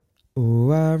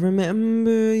Oh, I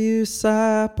remember you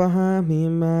sat behind me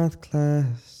in math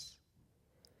class.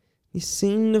 You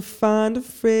seemed to find a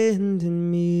friend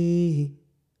in me.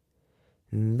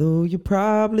 And though you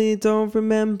probably don't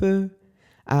remember,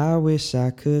 I wish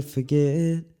I could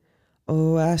forget.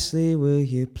 Oh, Ashley, will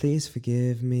you please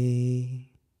forgive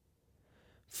me?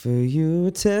 For you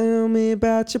would tell me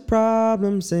about your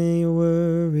problems and your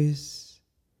worries.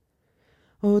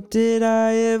 Oh, did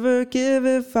I ever give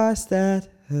advice that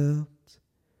helped?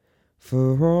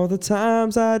 For all the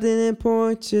times I didn't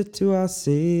point you to our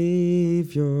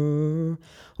Savior.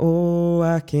 Oh,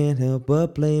 I can't help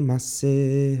but blame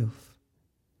myself.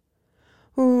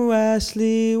 Oh,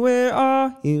 Ashley, where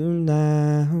are you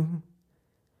now?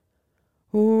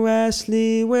 Oh,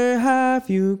 Ashley, where have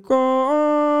you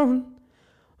gone?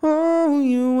 Oh,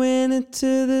 you went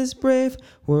into this brave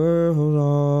world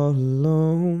all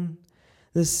alone.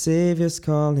 The Savior's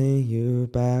calling you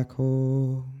back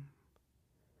home.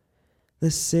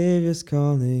 The Savior's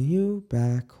calling you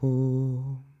back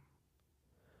home.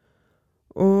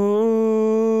 Oh,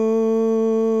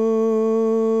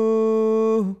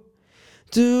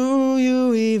 do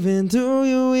you even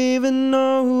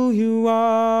know who you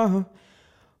are?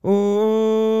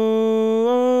 Oh,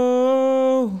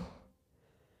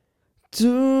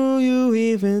 do you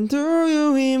even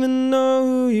know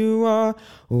who you are?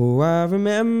 Oh, I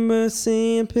remember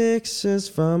seeing pictures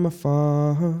from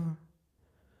afar.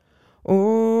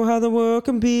 Oh, how the world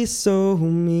can be so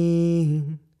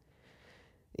mean.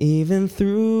 Even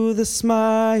through the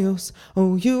smiles,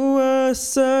 oh, you were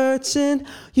searching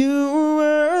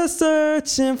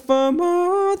for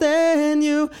more than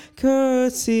you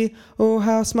could see. Oh,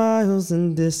 how smiles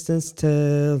and distance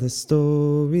tell a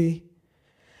story,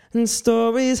 and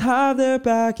stories have their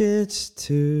baggage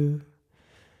too.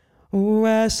 Oh,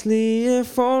 Ashley,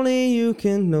 if only you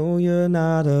can know you're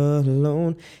not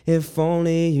alone. If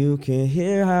only you can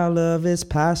hear how love is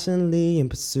passionately in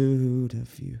pursuit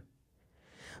of you.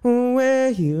 Oh, where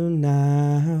are you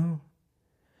now?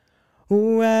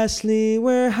 Oh, Ashley,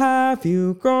 where have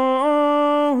you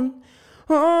gone?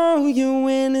 Oh, you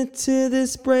went into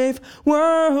this brave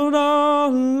world all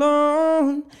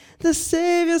alone. The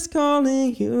Savior's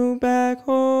calling you back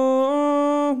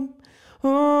home.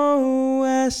 Oh,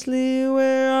 Ashley,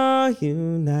 where are you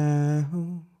now?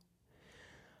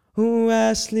 Oh,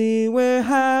 Ashley, where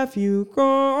have you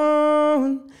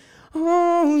gone?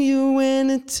 Oh, you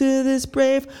went into this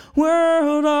brave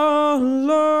world all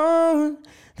alone.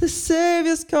 The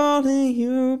Savior's calling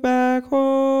you back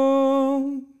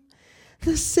home.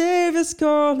 The Savior's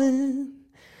calling.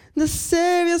 The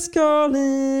Savior's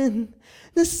calling.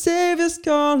 The Savior's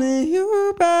calling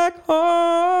you back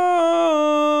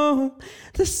home.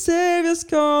 The Savior's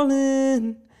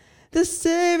calling. The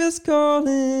Savior's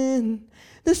calling.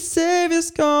 The Savior's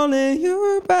calling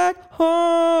you back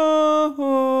home.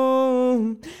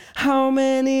 How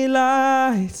many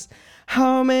lies,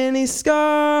 how many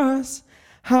scars,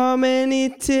 how many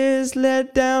tears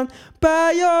let down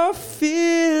by your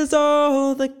fears,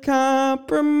 all the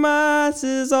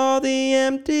compromises, all the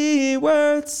empty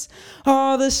words,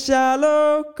 all the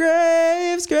shallow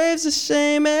graves of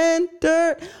shame and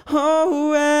dirt.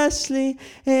 Oh, Ashley,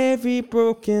 every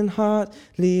broken heart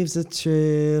leaves a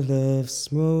trail of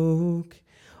smoke.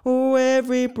 Oh,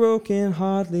 every broken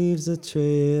heart leaves a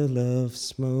trail of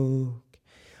smoke.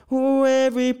 Oh,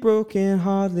 every broken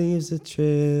heart leaves a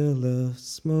trail of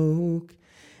smoke.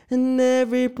 And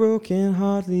every broken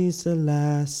heart leaves a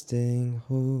lasting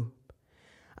hope.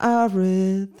 I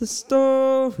read the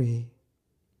story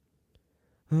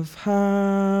of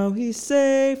how he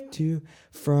saved you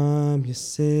from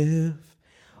yourself.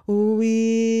 Oh,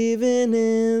 even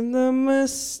in the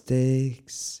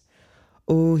mistakes,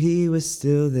 oh, he was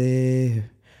still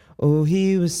there. Oh,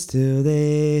 he was still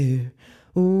there.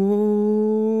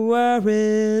 Oh, I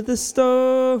read the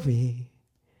story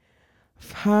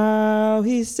of how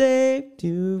he saved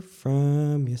you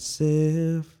from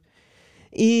yourself.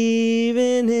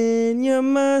 Even in your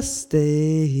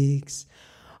mistakes,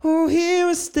 oh, he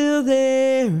was still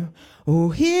there. Oh,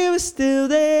 he was still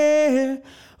there.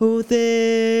 Oh,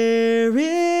 there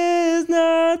is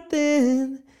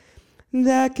nothing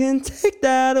that can take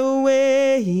that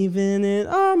away. Even in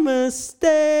our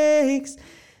mistakes,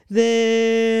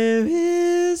 there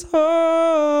is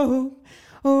hope.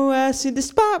 Oh, Ashley,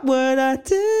 despite what I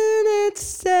didn't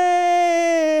say,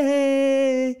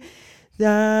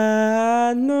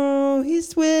 I know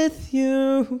he's with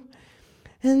you.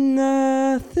 And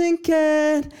nothing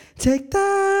can take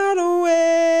that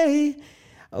away.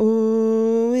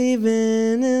 Oh,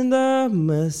 even in the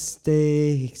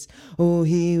mistakes, oh,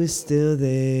 he was still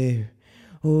there.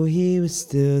 Oh, he was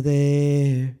still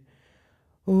there.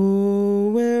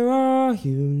 Oh, where are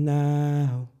you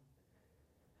now?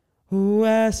 Oh,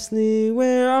 Ashley,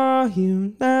 where are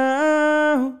you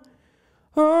now?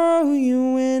 Oh,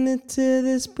 you went into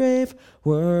this brave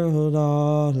world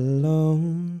all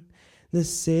alone. The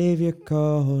Savior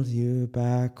called you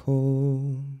back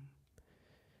home.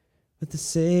 With the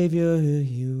Savior,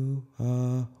 you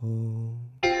are home.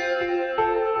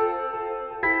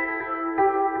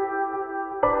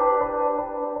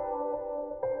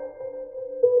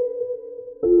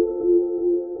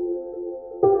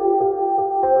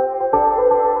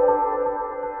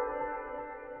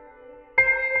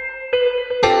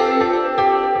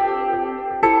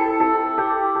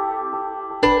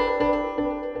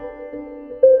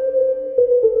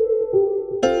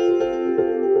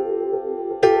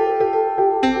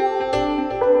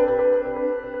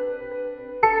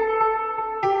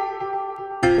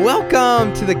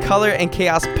 Welcome to the Color and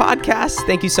Chaos podcast.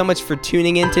 Thank you so much for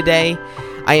tuning in today.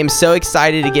 I am so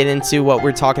excited to get into what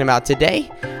we're talking about today.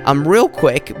 Real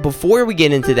quick, before we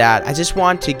get into that, I just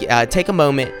want to take a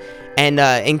moment and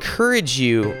encourage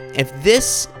you, if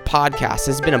this podcast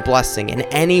has been a blessing in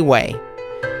any way,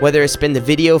 whether it's been the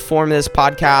video form of this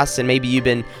podcast and maybe you've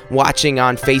been watching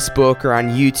on Facebook or on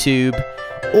YouTube,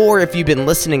 or if you've been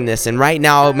listening this and right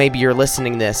now maybe you're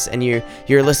listening this and you're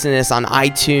listening to this on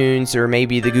iTunes or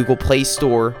maybe the Google Play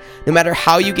Store, no matter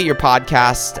how you get your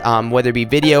podcast, whether it be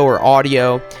video or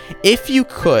audio, if you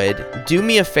could do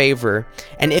me a favor,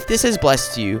 and if this has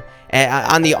blessed you,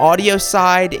 on the audio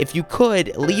side, if you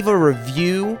could leave a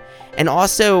review and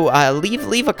also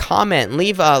leave a comment,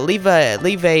 leave a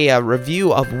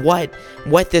review of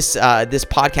what this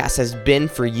podcast has been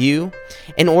for you,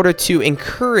 in order to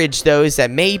encourage those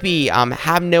that maybe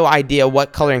have no idea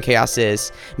what Color and Chaos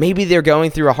is. Maybe they're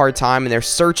going through a hard time and they're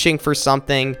searching for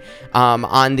something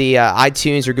on the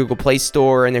iTunes or Google Play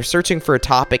Store, and they're searching for a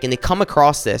topic and they come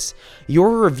across this.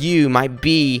 Your review might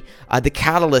be the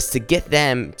catalyst to get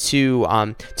them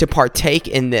to partake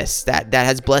in this that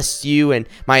has blessed you, and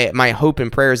my hope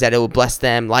and prayer is that it will bless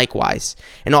them likewise.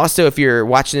 And also, if you're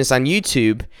watching this on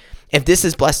YouTube, if this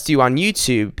has blessed you on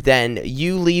YouTube, then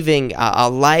you leaving a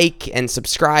like and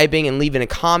subscribing and leaving a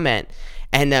comment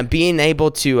and being able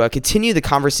to continue the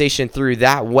conversation through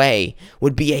that way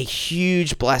would be a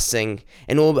huge blessing,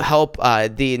 and it will help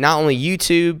not only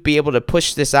YouTube be able to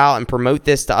push this out and promote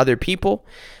this to other people,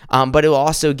 but it will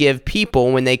also give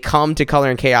people, when they come to Color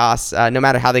and Chaos, no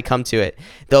matter how they come to it,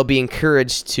 they'll be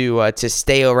encouraged to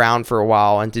stay around for a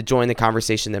while and to join the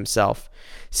conversation themselves.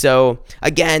 So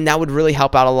again, that would really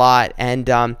help out a lot. And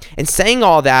saying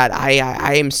all that,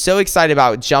 I am so excited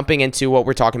about jumping into what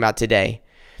we're talking about today.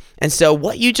 And so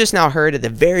what you just now heard at the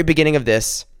very beginning of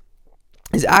this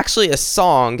is actually a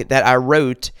song that I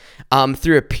wrote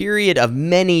through a period of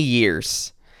many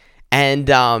years. And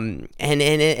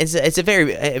it's a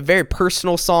very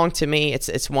personal song to me.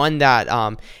 It's one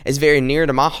that is very near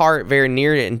to my heart, very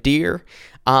near and dear.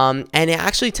 And it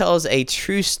actually tells a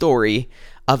true story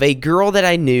of a girl that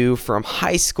I knew from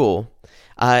high school,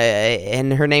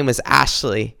 and her name was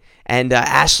Ashley. And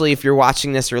Ashley, if you're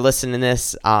watching this or listening to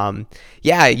this,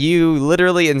 you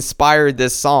literally inspired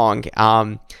this song.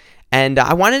 And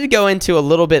I wanted to go into a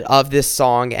little bit of this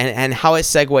song and how it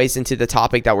segues into the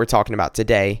topic that we're talking about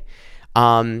today.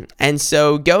 And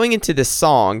so going into this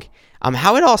song,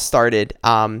 how it all started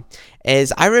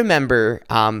is I remember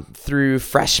through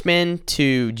freshman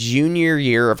to junior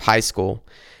year of high school,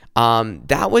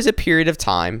 that was a period of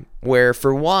time where,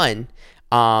 for one,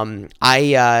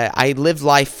 I lived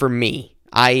life for me.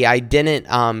 I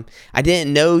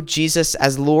didn't know Jesus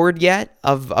as Lord yet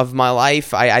of my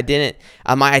life. I didn't.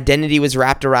 My identity was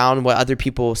wrapped around what other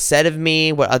people said of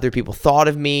me, what other people thought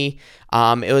of me.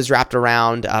 It was wrapped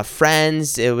around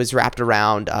friends. It was wrapped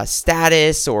around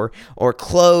status or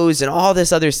clothes and all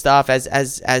this other stuff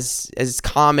as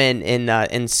common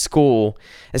in school,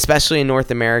 especially in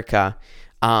North America.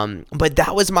 But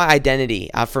that was my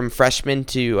identity from freshman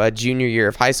to junior year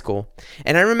of high school.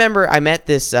 And I remember I met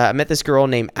this girl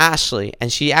named Ashley,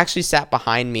 and she actually sat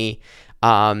behind me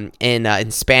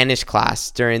in Spanish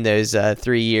class during those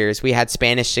 3 years. We had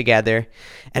Spanish together.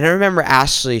 And I remember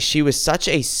Ashley, she was such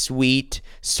a sweet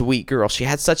girl. She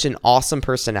had such an awesome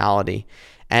personality.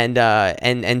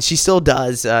 And she still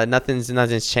does.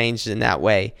 Nothing's changed in that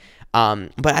way.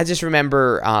 But I just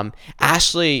remember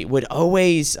Ashley would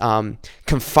always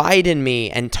confide in me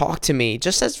and talk to me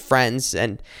just as friends.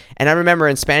 And I remember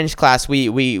in Spanish class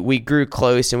we grew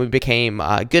close and we became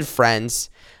good friends.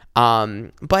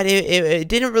 But it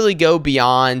didn't really go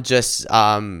beyond just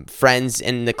friends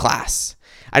in the class.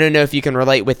 I don't know if you can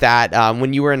relate with that.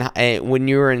 When you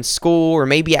were in school or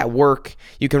maybe at work,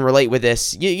 you can relate with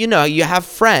this. You know, you have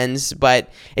friends, but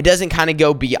it doesn't kind of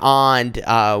go beyond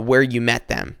where you met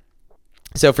them.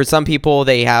 So for some people,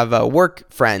 they have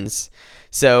work friends.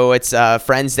 So it's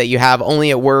friends that you have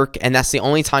only at work, and that's the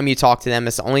only time you talk to them.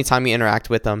 It's the only time you interact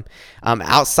with them.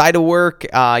 Outside of work,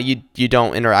 you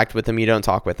don't interact with them. You don't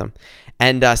talk with them.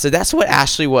 And so that's what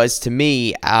Ashley was to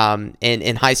me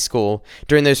in high school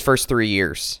during those first 3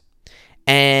 years.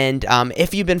 And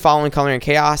if you've been following Color and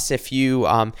Chaos, if you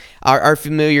are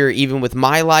familiar even with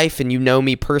my life and you know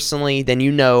me personally, then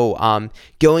you know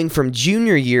going from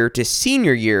junior year to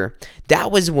senior year,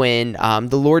 that was when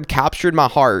the Lord captured my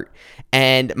heart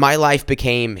and my life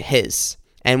became His.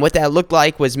 And what that looked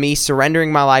like was me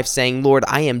surrendering my life, saying, Lord,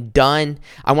 I am done.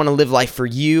 I want to live life for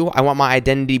you. I want my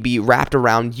identity to be wrapped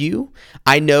around you.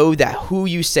 I know that who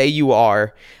you say you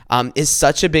are is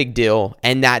such a big deal,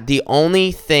 and that the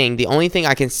only thing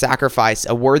I can sacrifice,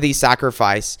 a worthy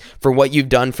sacrifice for what you've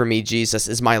done for me, Jesus,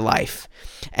 is my life.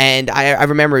 And I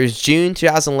remember it was June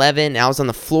 2011, and I was on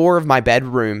the floor of my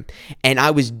bedroom, and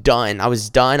I was done. I was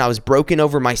broken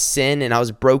over my sin, and I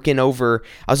was just broken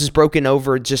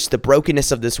over just the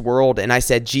brokenness of this world. And I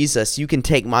said, Jesus, you can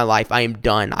take my life. I am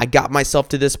done. I got myself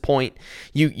to this point.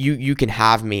 You can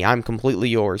have me. I'm completely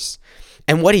yours.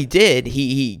 And what He did,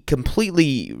 he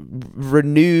completely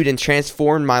renewed and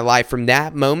transformed my life from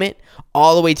that moment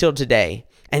all the way till today.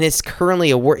 And it's currently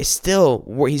he's still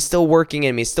working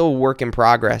in me, still a work in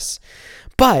progress.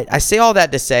 But I say all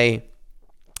that to say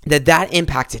that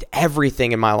impacted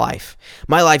everything in my life.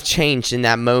 My life changed in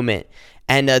that moment.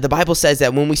 And the Bible says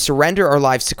that when we surrender our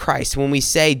lives to Christ, when we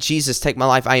say, Jesus, take my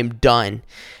life, I am done,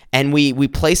 and we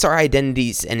place our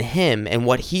identities in Him and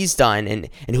what He's done and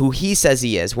who He says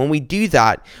He is, when we do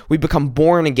that, we become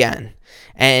born again.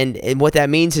 And what that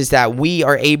means is that we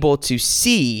are able to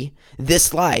see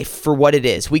this life for what it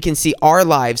is. We can see our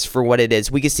lives for what it is.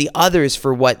 We can see others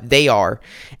for what they are.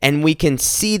 And we can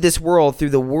see this world through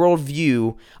the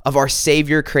worldview of our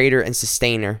Savior, Creator, and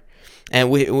Sustainer, and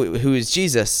who is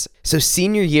Jesus. So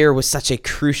senior year was such a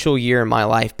crucial year in my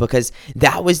life because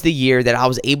that was the year that I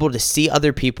was able to see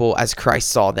other people as Christ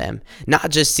saw them,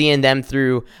 not just seeing them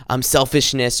through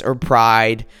selfishness or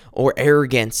pride or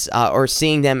arrogance, or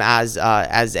seeing them as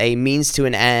a means to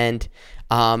an end,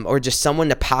 or just someone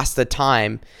to pass the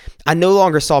time. I no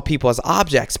longer saw people as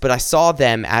objects, but I saw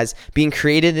them as being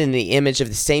created in the image of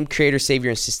the same Creator, Savior,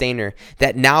 and Sustainer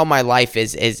that now my life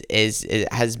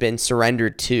has been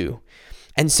surrendered to.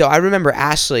 And so I remember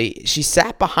Ashley, she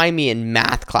sat behind me in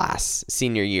math class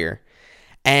senior year.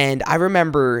 And I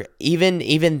remember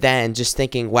even then just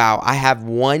thinking, wow, I have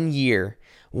 1 year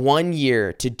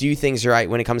to do things right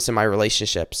when it comes to my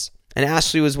relationships. And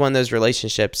Ashley was one of those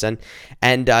relationships, and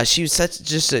she was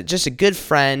just a good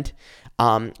friend.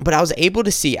 But I was able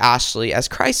to see Ashley as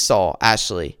Christ saw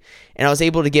Ashley, and I was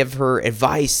able to give her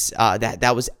advice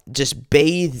that was just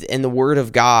bathed in the Word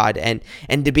of God, and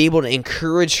to be able to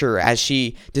encourage her as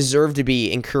she deserved to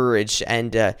be encouraged,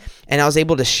 and I was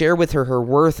able to share with her her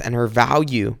worth and her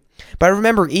value. But I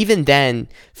remember even then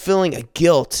feeling a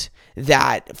guilt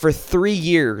that for 3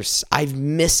 years I've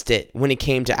missed it when it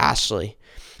came to Ashley.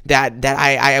 That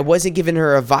I wasn't giving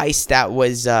her advice that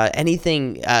was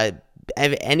anything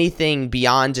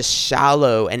beyond just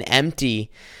shallow and empty,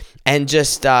 and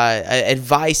just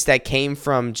advice that came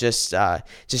from just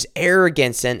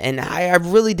arrogance, and I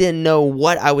really didn't know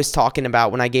what I was talking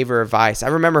about when I gave her advice. I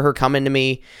remember her coming to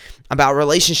me about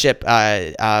relationship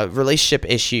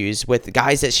issues with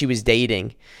guys that she was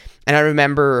dating. And I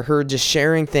remember her just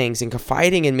sharing things and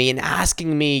confiding in me and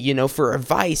asking me, for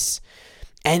advice.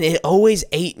 And it always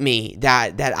ate me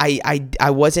that I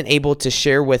wasn't able to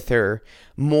share with her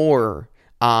more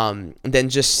than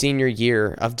just senior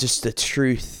year of just the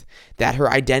truth that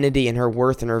her identity and her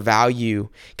worth and her value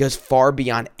goes far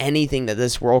beyond anything that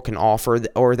this world can offer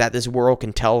or that this world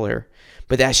can tell her,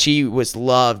 but that she was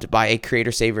loved by a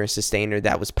Creator, Savior, and Sustainer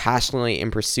that was passionately in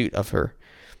pursuit of her.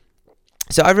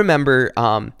 So I remember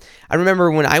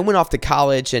when I went off to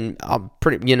college, and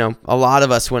a lot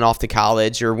of us went off to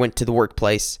college or went to the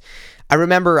workplace. I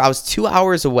remember I was 2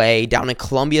 hours away down in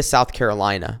Columbia, South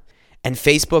Carolina, and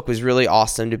Facebook was really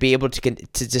awesome to be able to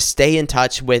just stay in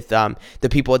touch with the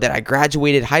people that I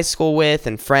graduated high school with,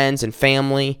 and friends and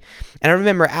family. And I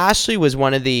remember Ashley was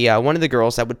one of the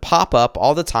girls that would pop up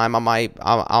all the time on my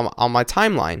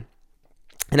timeline.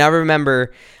 And I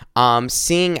remember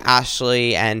seeing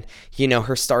Ashley and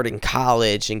her starting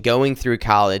college and going through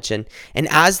college, and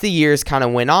as the years kind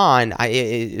of went on,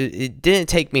 it didn't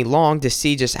take me long to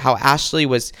see just how Ashley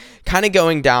was kind of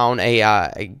going down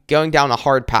a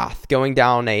hard path, going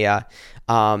down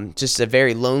just a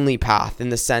very lonely path, in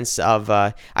the sense of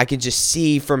I could just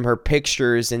see from her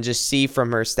pictures and just see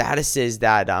from her statuses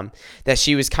that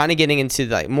she was kind of getting into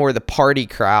like more of the party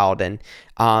crowd. And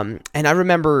I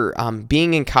remember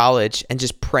being in college and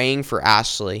just praying for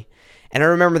Ashley. And I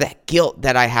remember that guilt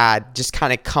that I had just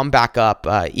kind of come back up,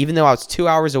 even though I was 2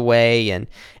 hours away,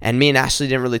 and me and Ashley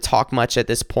didn't really talk much at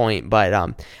this point. But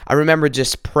I remember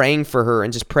just praying for her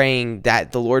and just praying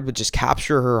that the Lord would just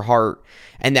capture her heart,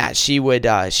 and that she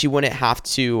wouldn't have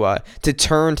to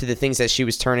turn to the things that she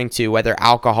was turning to, whether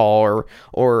alcohol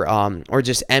or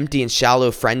just empty and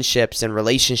shallow friendships and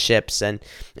relationships and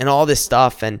all this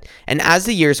stuff. And as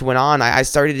the years went on, I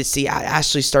started to see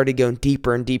Ashley started going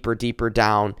deeper and deeper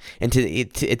down into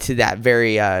that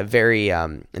very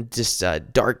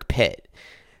dark pit.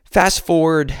 Fast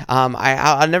forward,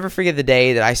 I'll never forget the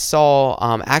day that I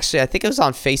saw, actually, I think it was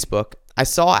on Facebook. I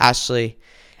saw Ashley,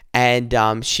 and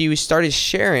she started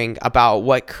sharing about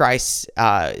what Christ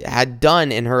had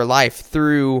done in her life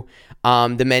through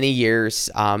the many years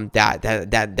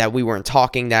that we weren't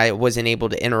talking, that I wasn't able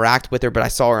to interact with her, but I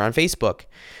saw her on Facebook.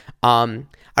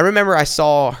 I remember I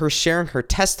saw her sharing her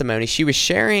testimony. She was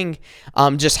sharing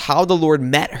just how the Lord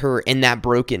met her in that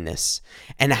brokenness,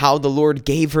 and how the Lord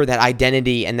gave her that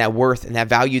identity and that worth and that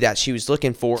value that she was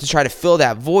looking for, to try to fill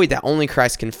that void that only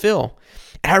Christ can fill.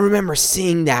 And I remember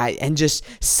seeing that and just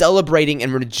celebrating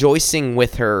and rejoicing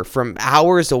with her from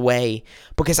hours away,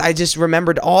 because I just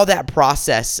remembered all that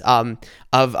process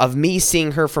of me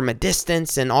seeing her from a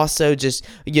distance, and also just,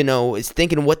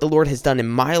 thinking what the Lord has done in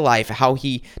my life, how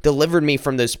he delivered me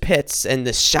from those pits and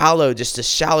the shallow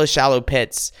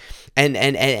pits,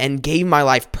 and gave my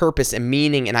life purpose and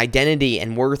meaning and identity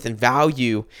and worth and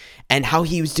value, and how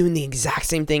he was doing the exact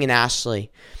same thing in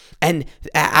Ashley. And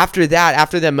after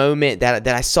the moment that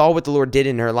I saw what the Lord did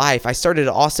in her life, I started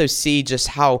to also see just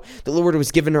how the Lord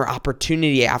was giving her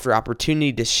opportunity after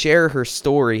opportunity to share her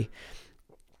story,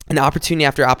 and opportunity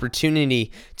after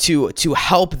opportunity to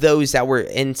help those that were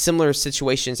in similar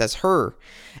situations as her.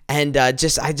 And I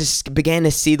just began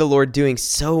to see the Lord doing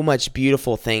so much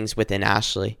beautiful things within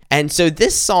Ashley. And so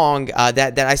this song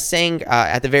that I sang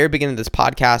at the very beginning of this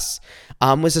podcast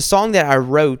was a song that I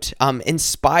wrote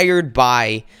inspired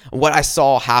by what I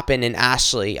saw happen in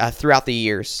Ashley throughout the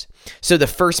years. So the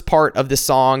first part of the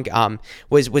song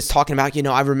was talking about,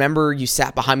 I remember you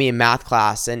sat behind me in math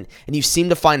class, and you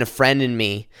seemed to find a friend in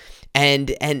me.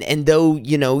 And though,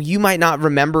 you might not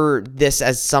remember this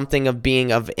as something of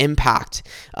being of impact,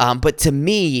 but to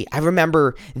me, I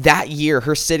remember that year,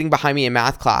 her sitting behind me in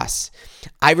math class.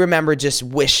 I remember just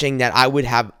wishing that I would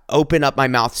have opened up my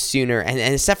mouth sooner, and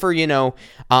except for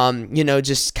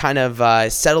just kind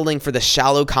of settling for the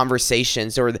shallow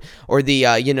conversations or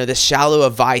the shallow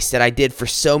advice that I did for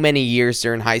so many years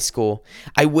during high school.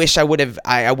 I wish I would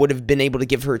have been able to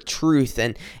give her truth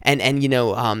and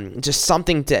just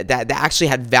something that actually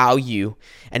had value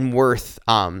and worth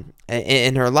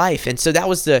in her life. And so that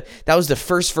was the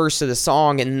first verse of the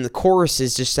song, and then the chorus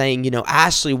is just saying,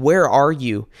 Ashley, where are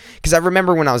you? Because I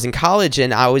remember when I was in college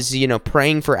and I was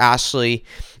praying for Ashley,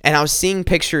 and I was seeing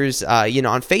pictures on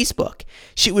Facebook.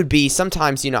 She would be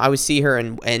sometimes, I would see her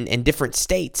in different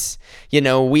states.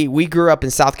 We grew up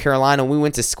in South Carolina. We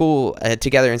went to school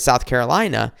together in South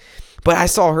Carolina. But I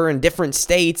saw her in different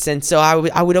states, and so I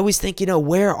would always think,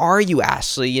 where are you,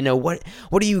 Ashley? What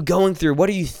are you going through? What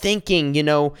are you thinking?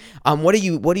 What are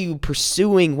you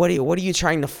pursuing? What are you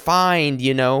trying to find?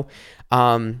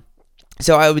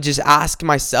 So I would just ask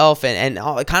myself and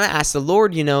kind of ask the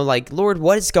Lord, Lord,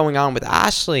 what is going on with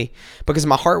Ashley? Because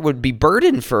my heart would be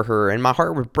burdened for her, and my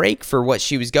heart would break for what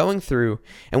she was going through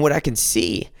and what I could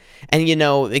see. And,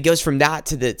 it goes from that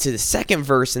to the second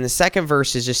verse. And the second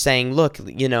verse is just saying, look,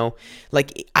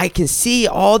 I can see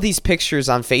all these pictures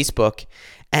on Facebook.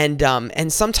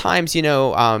 And sometimes,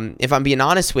 if I'm being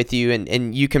honest with you,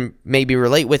 and you can maybe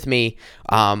relate with me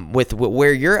with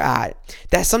where you're at,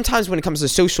 that sometimes when it comes to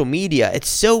social media, it's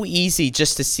so easy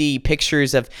just to see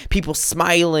pictures of people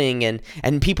smiling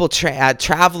and people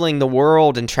traveling the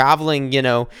world and traveling,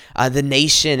 the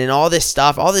nation and all this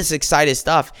stuff, all this excited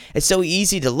stuff. It's so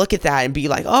easy to look at that and be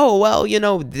like, oh,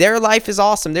 well, their life is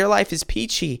awesome. Their life is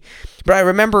peachy. But I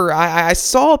remember I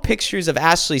saw pictures of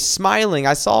Ashley smiling.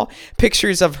 I saw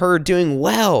pictures of her doing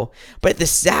well. But at the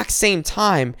exact same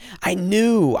time, I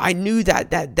knew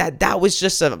that was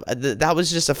just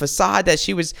a facade, that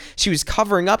she was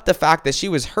covering up the fact that she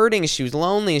was hurting, she was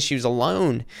lonely, and she was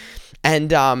alone.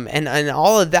 And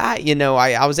all of that,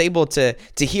 I was able to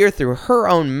hear through her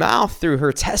own mouth, through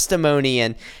her testimony,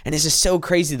 and it's just so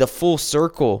crazy, the full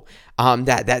circle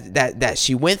that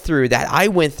she went through, that I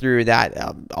went through,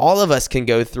 that all of us can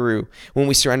go through when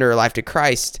we surrender our life to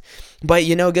Christ. But,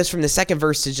 it goes from the second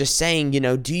verse to just saying,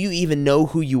 do you even know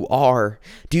who you are?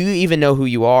 Do you even know who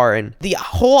you are? And the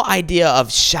whole idea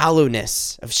of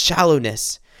shallowness,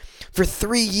 for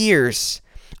 3 years,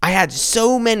 I had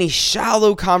so many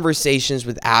shallow conversations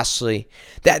with Ashley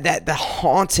that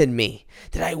haunted me,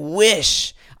 that I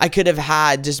wish I could have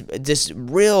had just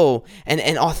real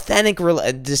and authentic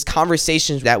just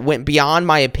conversations that went beyond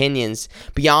my opinions,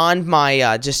 beyond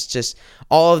my just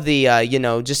all of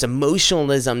the just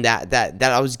emotionalism that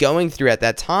I was going through at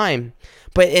that time.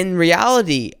 But in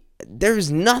reality,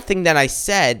 there's nothing that I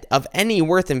said of any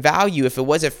worth and value if it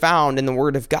wasn't found in the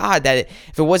Word of God,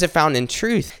 if it wasn't found in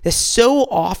truth. That so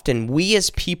often we as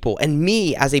people, and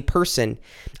me as a person,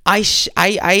 I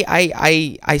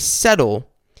settle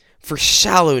for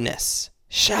shallowness.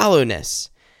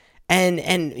 And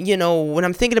when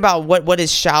I'm thinking about what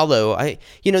is shallow,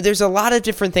 there's a lot of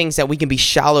different things that we can be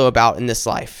shallow about in this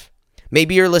life.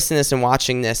 Maybe you're listening to this and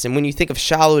watching this, and when you think of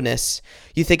shallowness,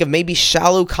 you think of maybe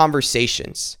shallow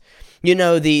conversations.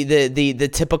 The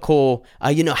typical,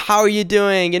 how are you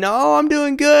doing? Oh, I'm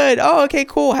doing good. Oh, okay,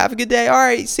 cool. Have a good day. All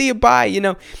right, see you. Bye.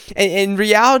 And in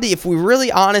reality, if we're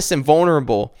really honest and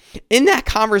vulnerable, in that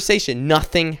conversation,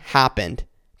 nothing happened.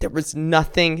 There was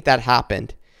nothing that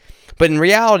happened. But in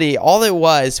reality, all it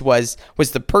was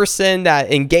the person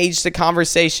that engaged the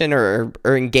conversation or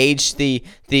engaged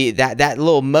that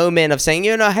little moment of saying,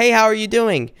 hey, how are you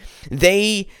doing?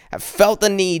 They felt the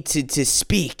need to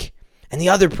speak, and the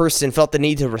other person felt the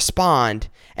need to respond.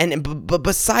 But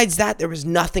besides that, there was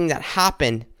nothing that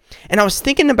happened. And I was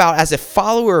thinking about, as a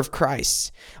follower of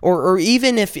Christ, or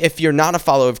even if you're not a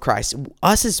follower of Christ,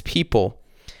 us as people,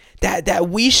 that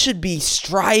we should be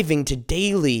striving to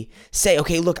daily say,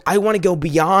 okay, look, I want to go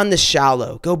beyond the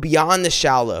shallow.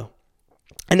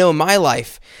 I know in my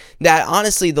life that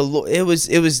honestly, it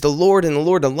was the Lord and the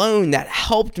Lord alone that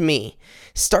helped me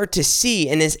start to see,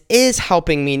 and is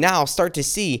helping me now start to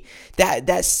see,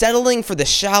 that settling for the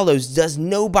shallows does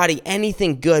nobody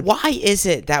anything good. Why is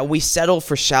it that we settle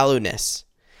for shallowness?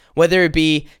 Whether it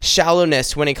be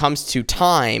shallowness when it comes to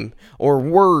time or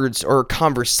words or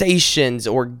conversations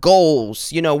or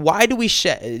goals, why do we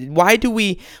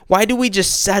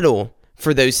just settle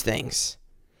for those things?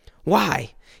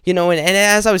 Why? And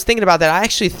as I was thinking about that, I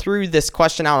actually threw this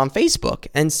question out on Facebook,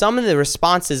 and some of the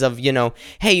responses of,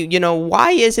 hey,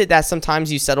 why is it that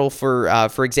sometimes you settle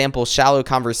for example, shallow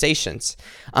conversations?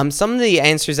 Some of the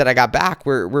answers that I got back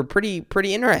were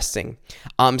pretty interesting.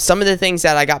 Some of the things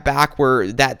that I got back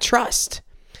were that trust.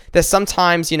 That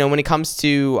sometimes, when it comes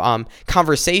to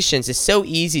conversations, it's so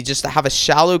easy just to have a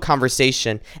shallow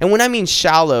conversation. And when I mean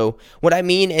shallow, what I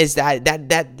mean is that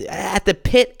at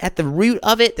the root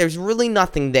of it, there's really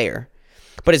nothing there.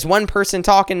 But it's one person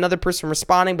talking, another person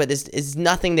responding, but there's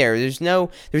nothing there. There's no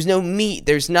meat.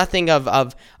 There's nothing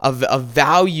of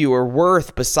value or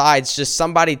worth besides just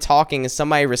somebody talking and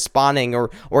somebody responding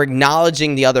or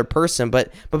acknowledging the other person.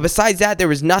 But besides that, there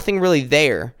was nothing really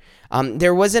there.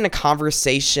 There wasn't a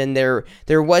conversation. There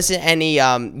wasn't any,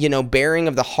 bearing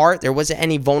of the heart. There wasn't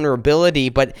any vulnerability,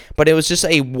 but it was just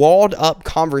a walled up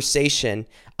conversation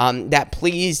that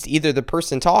pleased either the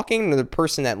person talking or the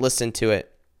person that listened to it.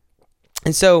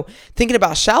 And so, thinking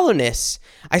about shallowness,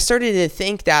 I started to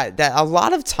think that a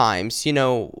lot of times,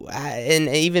 and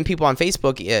even people on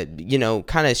Facebook,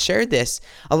 kind of shared this.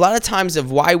 A lot of times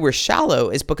of why we're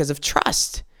shallow is because of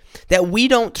trust. That we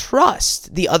don't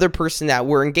trust the other person that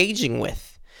we're engaging with.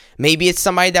 Maybe it's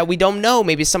somebody that we don't know.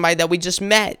 Maybe it's somebody that we just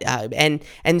met.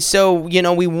 And so,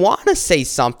 we want to say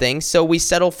something, so we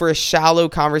settle for a shallow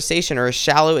conversation or a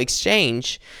shallow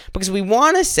exchange because we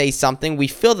want to say something. We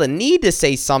feel the need to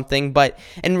say something, but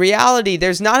in reality,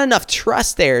 there's not enough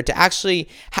trust there to actually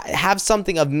have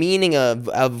something of meaning,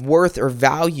 of worth or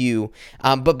value,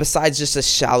 but besides just a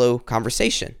shallow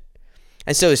conversation.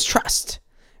 And so it's trust.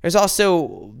 There's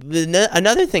also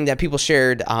another thing that people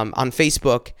shared on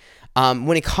Facebook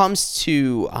when it comes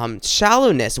to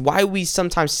shallowness, why we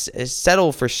sometimes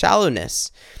settle for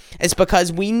shallowness. It's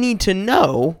because we need to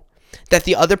know that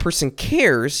the other person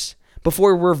cares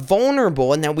before we're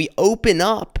vulnerable and that we open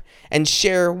up and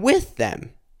share with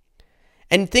them.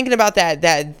 And thinking about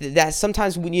that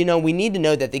sometimes, we need to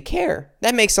know that they care.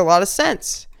 That makes a lot of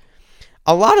sense.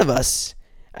 A lot of us,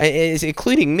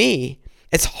 including me,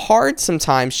 it's hard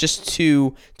sometimes just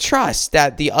to trust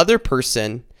that the other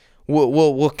person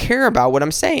will care about what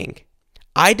I'm saying.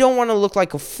 I don't want to look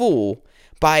like a fool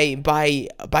by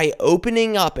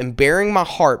opening up and bearing my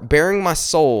heart, bearing my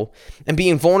soul, and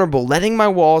being vulnerable, letting my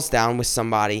walls down with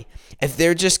somebody, if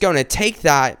they're just going to take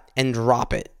that and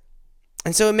drop it.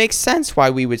 And so it makes sense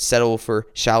why we would settle for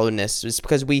shallowness. It's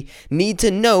because we need to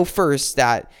know first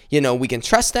that, we can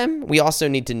trust them. We also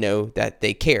need to know that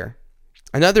they care.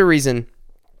 Another reason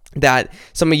that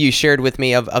some of you shared with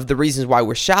me of the reasons why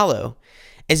we're shallow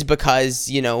is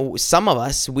because, some of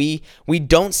us, we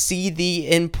don't see the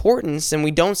importance and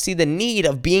we don't see the need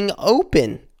of being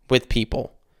open with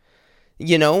people.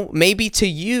 Maybe to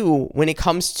you, when it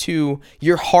comes to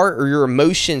your heart or your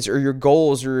emotions or your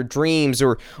goals or your dreams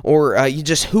or you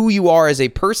just who you are as a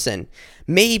person,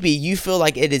 maybe you feel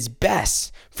like it is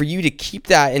best for you to keep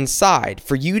that inside,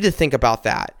 for you to think about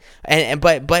that.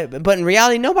 But in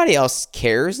reality, nobody else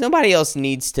cares. Nobody else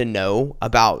needs to know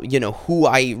about, who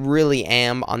I really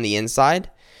am on the inside.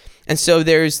 And so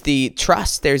there's the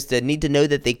trust, there's the need to know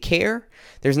that they care.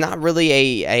 There's not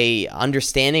really a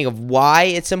understanding of why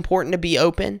it's important to be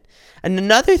open. And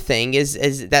another thing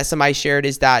is that somebody shared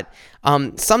is that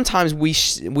sometimes we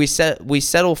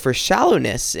settle for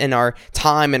shallowness in our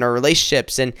time, in our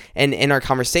relationships, and in our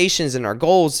conversations and our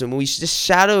goals, and we just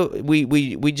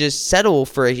settle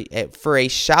for a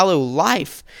shallow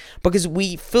life because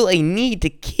we feel a need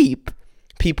to keep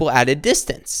people at a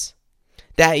distance.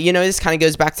 That this kind of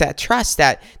goes back to that trust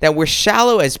that we're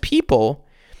shallow as people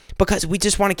because we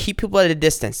just want to keep people at a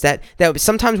distance. That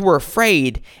sometimes we're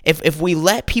afraid if we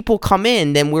let people come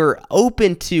in, then we're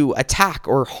open to attack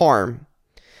or harm.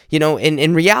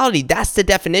 In reality, that's the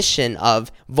definition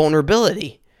of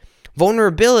vulnerability.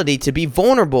 Vulnerability, to be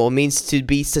vulnerable, means to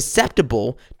be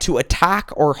susceptible to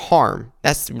attack or harm.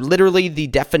 That's literally the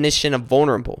definition of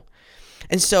vulnerable.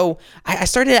 And so I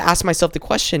started to ask myself the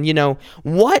question,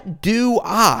 what do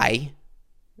I,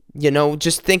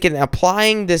 just thinking,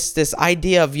 applying this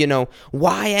idea of,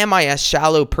 why am I a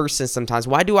shallow person sometimes?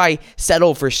 Why do I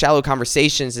settle for shallow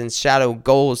conversations and shallow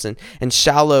goals and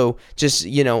shallow just,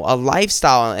 a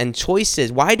lifestyle and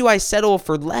choices? Why do I settle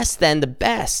for less than the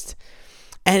best?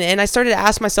 And I started to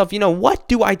ask myself, what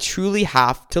do I truly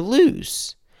have to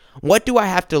lose? What do I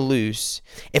have to lose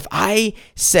if I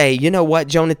say, what,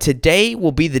 Jonah, today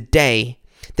will be the day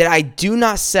that I do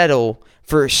not settle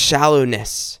for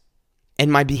shallowness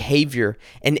in my behavior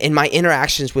and in my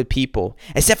interactions with people,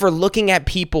 except for looking at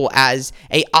people as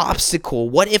an obstacle?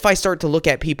 What if I start to look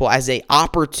at people as an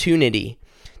opportunity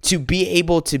to be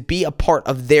able to be a part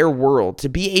of their world, to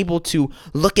be able to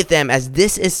look at them as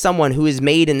this is someone who is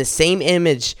made in the same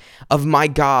image of my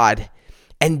God?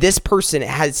 And this person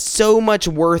has so much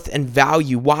worth and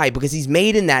value. Why? Because he's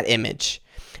made in that image.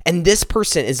 And this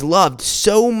person is loved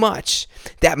so much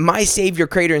that my Savior,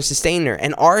 Creator, and Sustainer,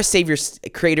 and our Savior,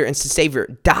 Creator, and Sustainer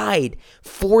died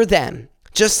for them,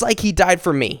 just like he died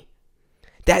for me.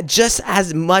 That just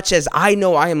as much as I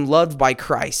know I am loved by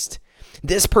Christ,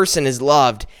 this person is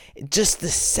loved just the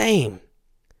same.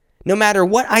 No matter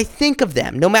what I think of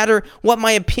them, no matter what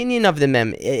my opinion of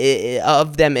them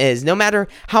is, no matter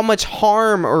how much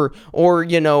harm or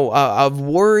of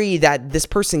worry that this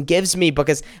person gives me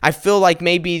because I feel like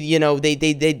maybe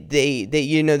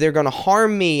they're gonna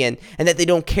harm me and that they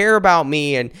don't care about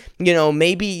me, and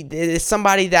maybe it's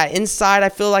somebody that inside I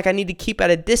feel like I need to keep at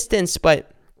a distance.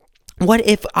 But what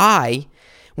if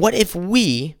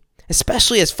we,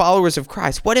 especially as followers of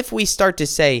Christ, what if we start to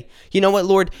say, you know what,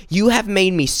 Lord, you have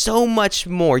made me so much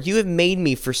more. You have made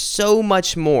me for so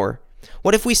much more.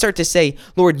 What if we start to say,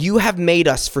 Lord, you have made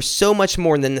us for so much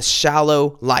more than the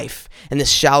shallow life and the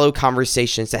shallow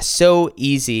conversations that's so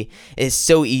easy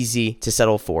to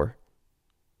settle for?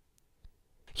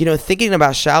 Thinking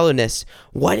about shallowness,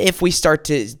 what if we start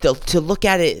to look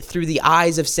at it through the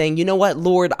eyes of saying, you know what,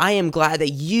 Lord, I am glad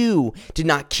that you did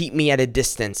not keep me at a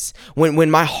distance when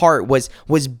my heart was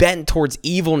bent towards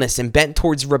evilness and bent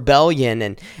towards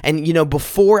rebellion. And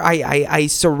before I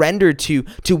surrendered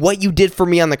to what you did for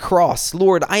me on the cross,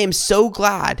 Lord, I am so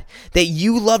glad that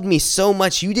you loved me so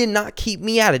much. You did not keep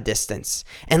me at a distance.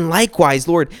 And likewise,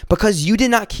 Lord, because you did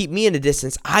not keep me at a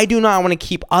distance, I do not want to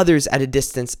keep others at a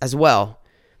distance as well.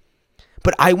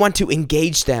 But I want to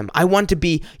engage them. I want to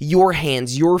be your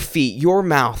hands, your feet, your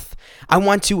mouth. I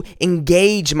want to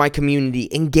engage my community,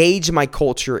 engage my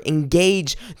culture,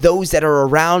 engage those that are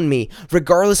around me,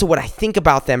 regardless of what I think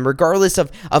about them, regardless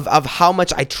of how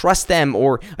much I trust them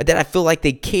or that I feel like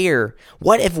they care.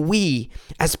 What if we,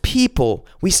 as people,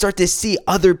 we start to see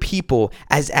other people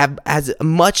as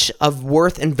much of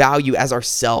worth and value as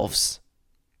ourselves?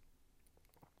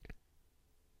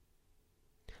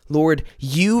 Lord,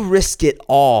 you risked it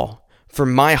all for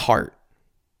my heart.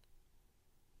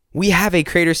 We have a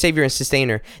creator, savior, and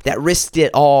sustainer that risked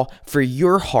it all for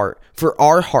your heart, for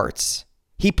our hearts.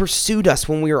 He pursued us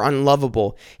when we were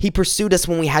unlovable. He pursued us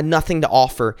when we had nothing to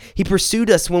offer. He pursued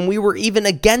us when we were even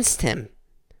against him.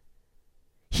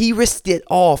 He risked it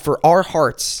all for our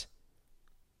hearts.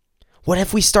 What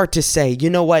if we start to say, you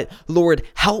know what, Lord,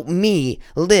 help me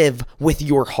live with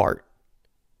your heart.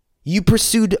 You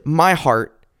pursued my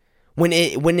heart when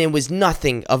it was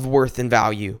nothing of worth and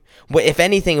value. If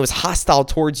anything, it was hostile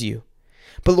towards you.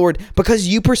 But Lord, because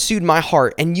you pursued my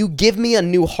heart and you give me a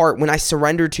new heart when I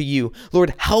surrender to you,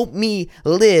 Lord, help me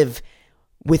live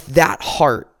with that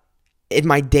heart in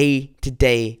my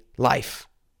day-to-day life.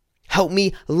 Help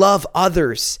me love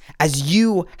others as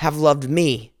you have loved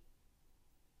me.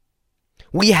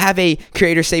 We have a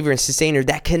creator, savior, and sustainer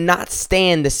that cannot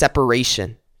stand the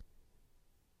separation.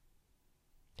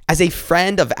 As a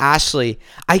friend of Ashley,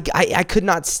 I could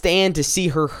not stand to see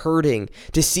her hurting,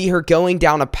 to see her going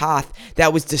down a path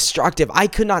that was destructive. I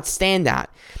could not stand that.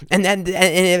 And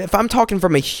if I'm talking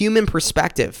from a human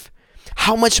perspective,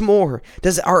 how much more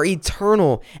does our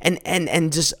eternal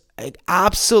and just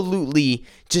absolutely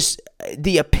just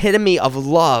the epitome of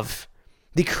love,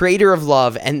 the creator of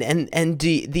love and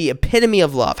the epitome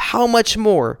of love, how much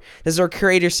more does our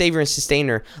creator, savior, and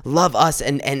sustainer love us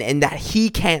and that he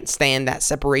can't stand that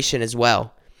separation as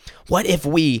well? What if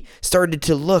we started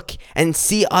to look and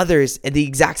see others in the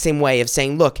exact same way of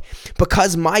saying, look,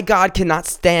 because my God cannot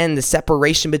stand the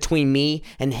separation between me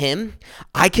and him,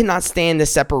 I cannot stand the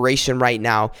separation right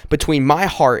now between my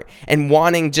heart and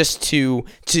wanting just to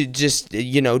just,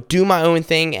 do my own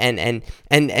thing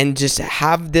and just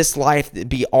have this life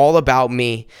be all about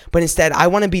me. But instead, I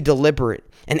want to be deliberate.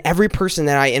 And every person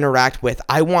that I interact with,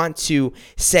 I want to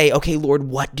say, okay, Lord,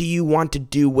 what do you want to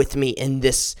do with me in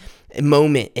this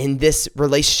moment, in this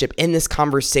relationship, in this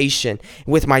conversation,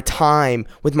 with my time,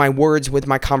 with my words, with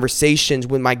my conversations,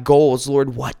 with my goals?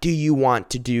 Lord, what do you want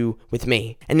to do with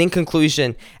me? And in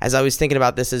conclusion, as I was thinking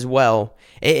about this as well,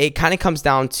 it kind of comes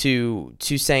down to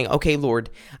saying, okay, Lord,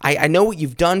 I know what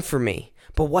you've done for me,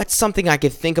 but what's something I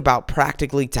could think about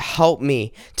practically to help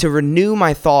me to renew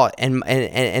my thought and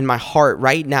my heart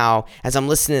right now as I'm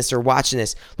listening to this or watching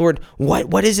this? Lord,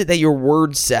 what is it that your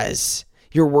word says?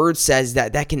 Your word says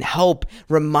that can help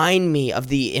remind me of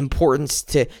the importance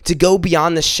to go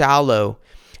beyond the shallow.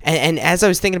 And as I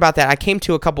was thinking about that, I came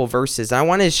to a couple verses, and I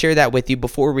wanted to share that with you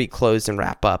before we close and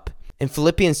wrap up. In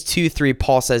Philippians 2:3,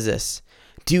 Paul says this: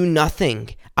 do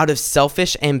nothing out of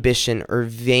selfish ambition or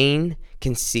vain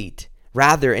conceit.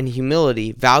 Rather, in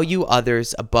humility, value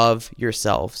others above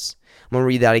yourselves. I'm going to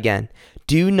read that again.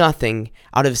 Do nothing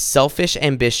out of selfish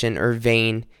ambition or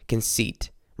vain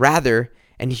conceit. Rather,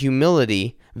 in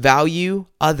humility, value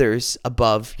others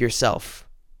above yourself.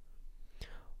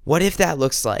 What if that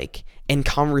looks like in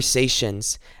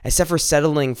conversations, except for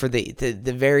settling for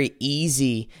the very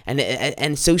easy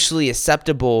and socially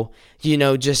acceptable,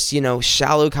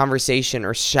 shallow conversation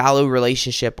or shallow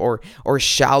relationship or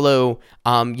shallow,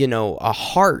 a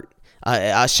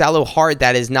shallow heart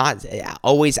that is not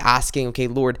always asking, okay,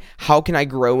 Lord, how can I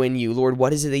grow in you? Lord,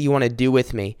 what is it that you want to do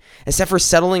with me? Except for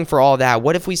settling for all that,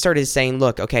 what if we started saying,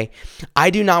 look, okay, I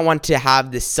do not want to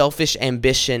have this selfish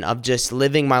ambition of just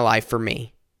living my life for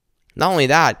me. Not only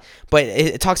that, but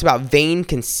it talks about vain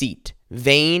conceit.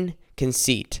 Vain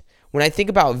conceit. When I think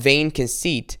about vain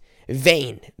conceit,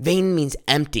 vain means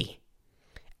empty.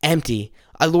 Empty.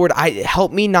 Lord,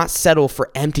 help me not settle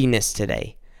for emptiness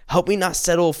today. Help me not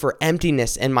settle for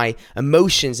emptiness in my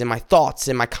emotions and my thoughts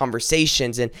and my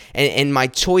conversations and my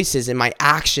choices and my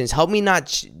actions. Help me not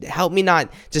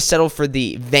just settle for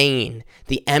the vain,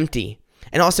 the empty.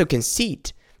 And also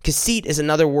conceit. Conceit is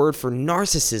another word for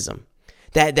narcissism.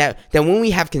 That when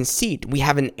we have conceit, we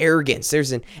have an arrogance.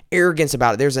 There's an arrogance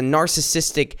about it. There's a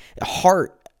narcissistic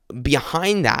heart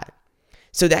behind that.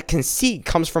 So that conceit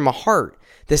comes from a heart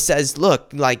that says,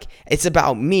 look, like it's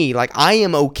about me. Like I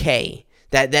am okay.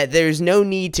 That there's no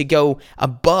need to go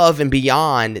above and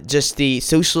beyond just the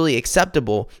socially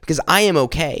acceptable because I am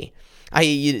okay.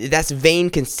 That's vain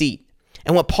conceit.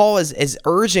 And what Paul is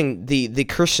urging the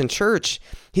Christian church,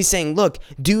 he's saying, look,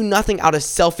 do nothing out of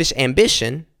selfish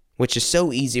ambition, which is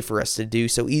so easy for us to do,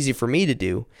 so easy for me to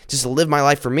do, just to live my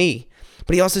life for me.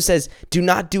 But he also says, do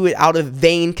not do it out of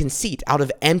vain conceit, out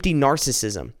of empty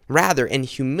narcissism. Rather, in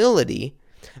humility,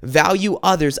 value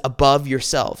others above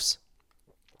yourselves.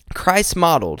 Christ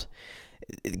modeled,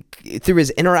 through his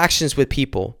interactions with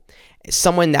people,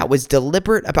 someone that was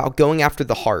deliberate about going after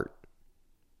the heart.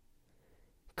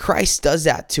 Christ does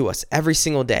that to us every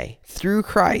single day. Through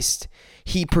Christ,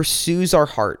 he pursues our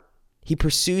heart. He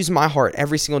pursues my heart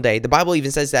every single day. The Bible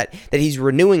even says that he's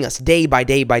renewing us day by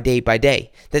day by day by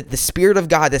day. That the Spirit of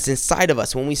God that's inside of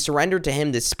us, when we surrender to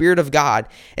him, the Spirit of God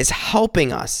is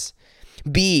helping us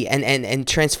be and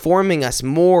transforming us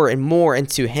more and more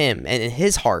into him and in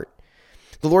his heart.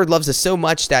 The Lord loves us so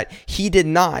much that he did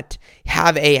not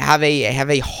have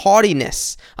a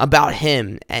haughtiness about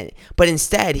him, but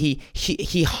instead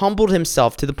he humbled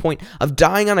himself to the point of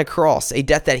dying on a cross, a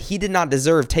death that he did not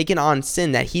deserve, taking on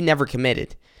sin that he never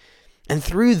committed. And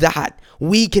through that,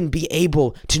 we can be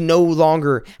able to no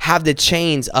longer have the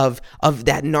chains of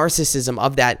that narcissism,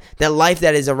 of that life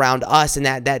that is around us and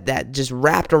that just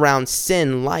wrapped around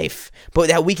sin life, but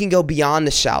that we can go beyond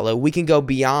the shallow. We can go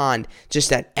beyond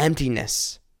just that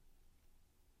emptiness.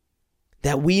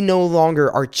 That we no longer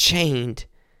are chained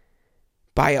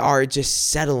by our just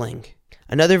settling.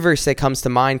 Another verse that comes to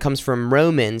mind comes from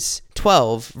Romans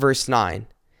 12, verse 9.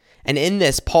 And in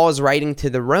this, Paul is writing to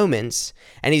the Romans,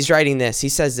 and he's writing this. He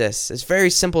says this. It's a very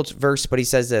simple verse, but he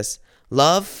says this.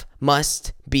 Love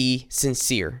must be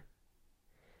sincere.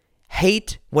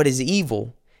 Hate what is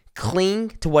evil. Cling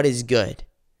to what is good.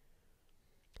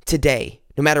 Today,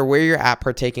 no matter where you're at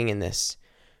partaking in this,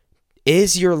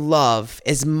 is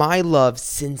my love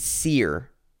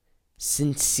sincere?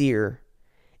 Sincere.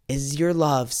 Is your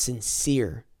love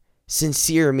sincere?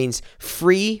 Sincere means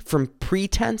free from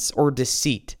pretense or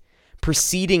deceit,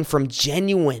 proceeding from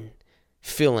genuine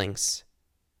feelings.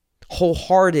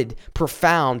 Wholehearted,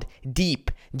 profound,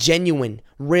 deep, genuine,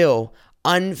 real,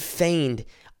 unfeigned,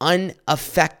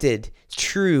 unaffected,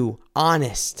 true,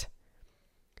 honest.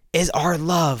 Is our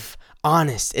love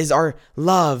honest? Is our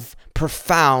love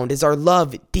profound? Is our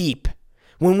love deep?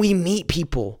 When we meet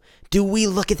people, do we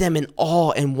look at them in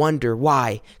awe and wonder?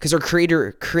 Why? Because our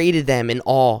Creator created them in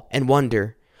awe and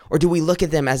wonder. Or do we look at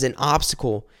them as an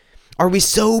obstacle? Are we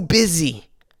so busy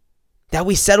that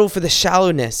we settle for the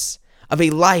shallowness of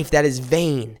a life that is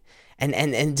vain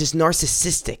and just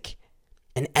narcissistic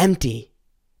and empty?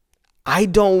 I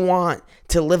don't want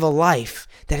to live a life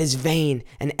that is vain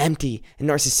and empty and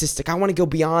narcissistic. I want to go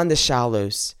beyond the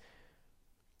shallows.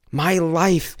 My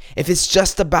life, if it's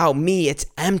just about me, it's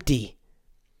empty.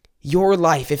 Your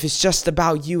life, if it's just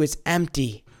about you, it's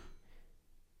empty.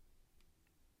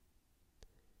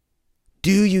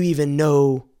 Do you even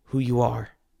know who you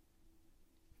are?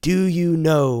 Do you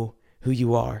know who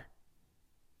you are?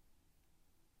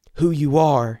 Who you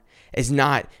are is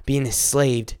not being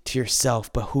enslaved to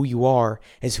yourself, but who you are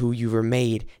is who you were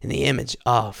made in the image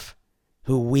of.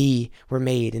 Who we were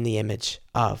made in the image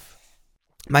of.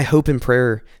 My hope and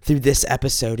prayer through this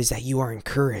episode is that you are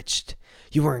encouraged.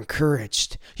 You are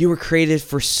encouraged. You were created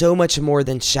for so much more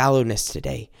than shallowness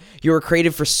today. You were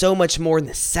created for so much more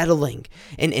than settling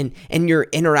in your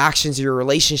interactions, your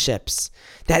relationships.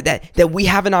 That we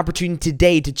have an opportunity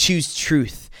today to choose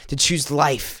truth, to choose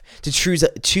life, to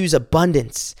choose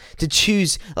abundance, to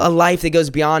choose a life that goes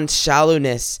beyond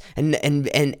shallowness and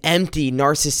empty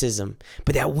narcissism,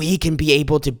 but that we can be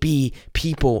able to be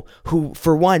people who,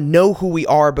 for one, know who we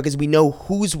are because we know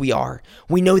whose we are.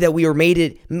 We know that we were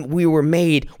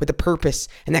made with a purpose,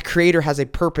 and that Creator has a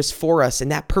purpose for us,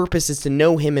 and that purpose is to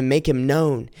know Him and make Him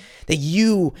known. That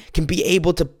you can be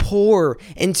able to pour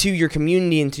into your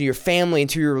community, into your family,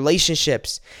 into your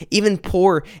relationships, even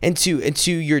pour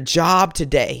into your job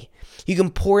today. You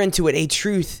can pour into it a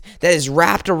truth that is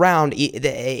wrapped around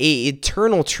a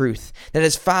eternal truth that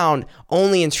is found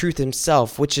only in truth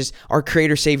Himself, which is our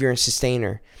Creator, Savior, and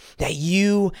Sustainer. That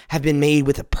you have been made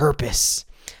with a purpose.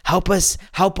 Help us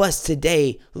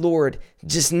today, Lord,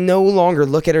 just no longer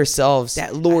look at ourselves.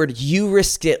 That, Lord, you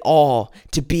risked it all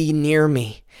to be near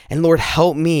me. And Lord,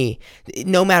 help me,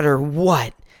 no matter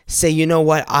what, say, you know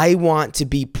what, I want to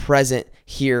be present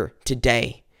here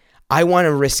today. I want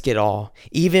to risk it all,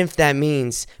 even if that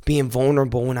means being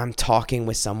vulnerable when I'm talking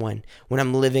with someone, when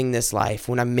I'm living this life,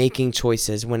 when I'm making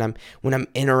choices, when I'm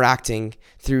interacting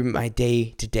through my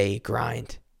day-to-day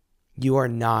grind. You are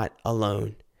not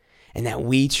alone. And that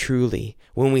we truly,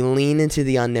 when we lean into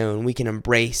the unknown, we can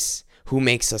embrace who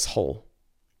makes us whole.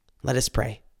 Let us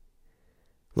pray.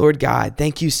 Lord God,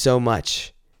 thank you so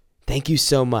much. Thank you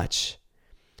so much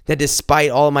that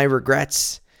despite all my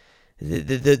regrets,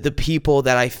 the people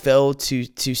that I failed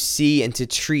to see and to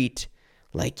treat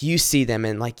like you see them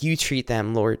and like you treat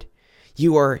them, Lord,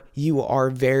 you are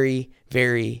very,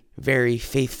 very, very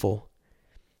faithful.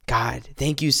 God,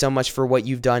 thank you so much for what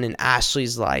you've done in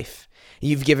Ashley's life.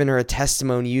 You've given her a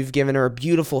testimony. You've given her a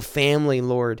beautiful family,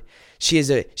 Lord. She is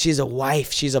a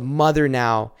wife. She's a mother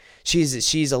now.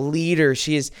 She's a leader.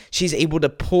 She's able to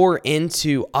pour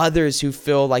into others who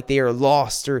feel like they are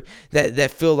lost or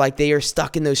that feel like they are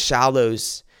stuck in those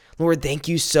shallows. Lord, thank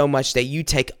you so much that you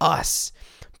take us,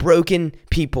 broken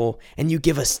people, and you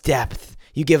give us depth.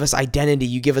 You give us identity.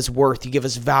 You give us worth. You give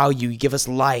us value. You give us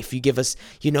life. You give us,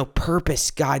 purpose.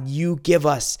 God, you give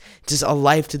us just a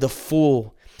life to the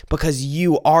full because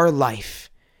you are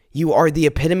life. You are the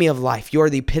epitome of life. You are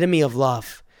the epitome of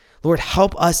love. Lord,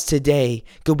 help us today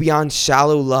go beyond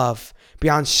shallow love,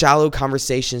 beyond shallow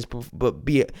conversations, but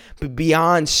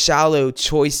beyond shallow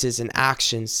choices and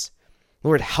actions.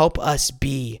 Lord, help us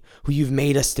be who you've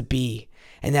made us to be,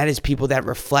 and that is people that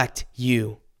reflect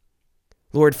you.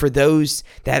 Lord, for those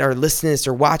that are listening to this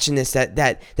or watching this,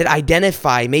 that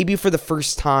identify maybe for the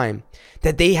first time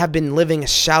that they have been living a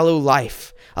shallow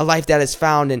life, a life that is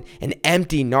found in an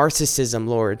empty narcissism,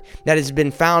 Lord, that has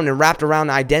been found and wrapped around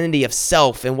the identity of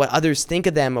self and what others think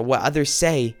of them or what others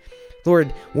say.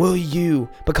 Lord, will you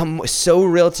become so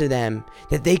real to them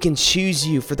that they can choose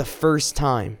you for the first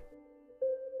time?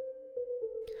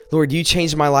 Lord, you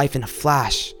changed my life in a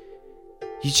flash.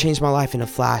 You changed my life in a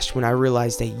flash when I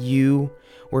realized that you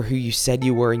were who you said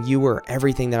you were and you were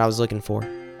everything that I was looking for.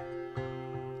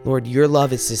 Lord, your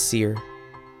love is sincere.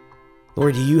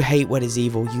 Lord, you hate what is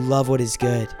evil. You love what is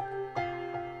good.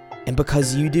 And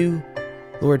because you do,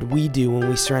 Lord, we do when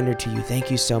we surrender to you.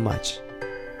 Thank you so much.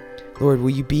 Lord, will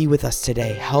you be with us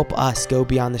today? Help us go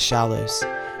beyond the shallows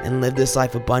and live this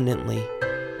life abundantly,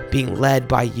 being led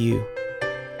by you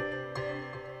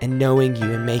and knowing you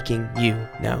and making you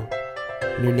known.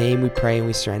 In your name we pray and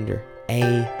we surrender.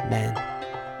 Amen.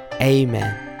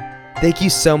 Amen. Thank you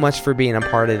so much for being a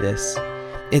part of this.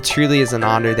 It truly is an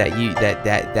honor that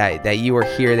you are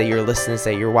here, that you're listening to this,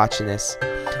 that you're watching this.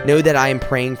 Know that I am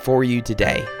praying for you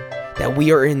today, that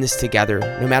we are in this together.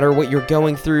 No matter what you're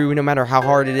going through, no matter how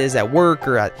hard it is at work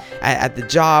or at the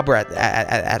job or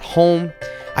at home,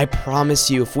 I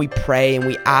promise you, if we pray and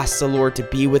we ask the Lord to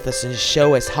be with us and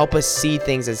show us, help us see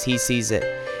things as He sees it,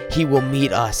 He will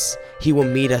meet us. He will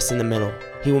meet us in the middle.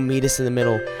 He will meet us in the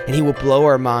middle, and He will blow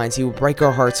our minds. He will break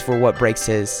our hearts for what breaks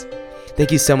His.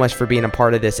 Thank you so much for being a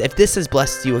part of this. If this has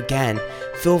blessed you again,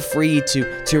 feel free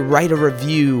to write a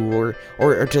review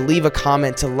or to leave a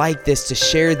comment, to like this, to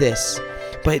share this.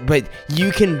 But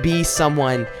you can be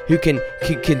someone who can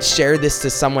share this to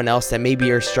someone else that maybe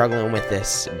are struggling with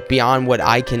this beyond what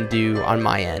I can do on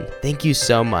my end. Thank you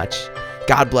so much.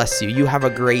 God bless you. You have a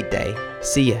great day.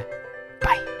 See ya.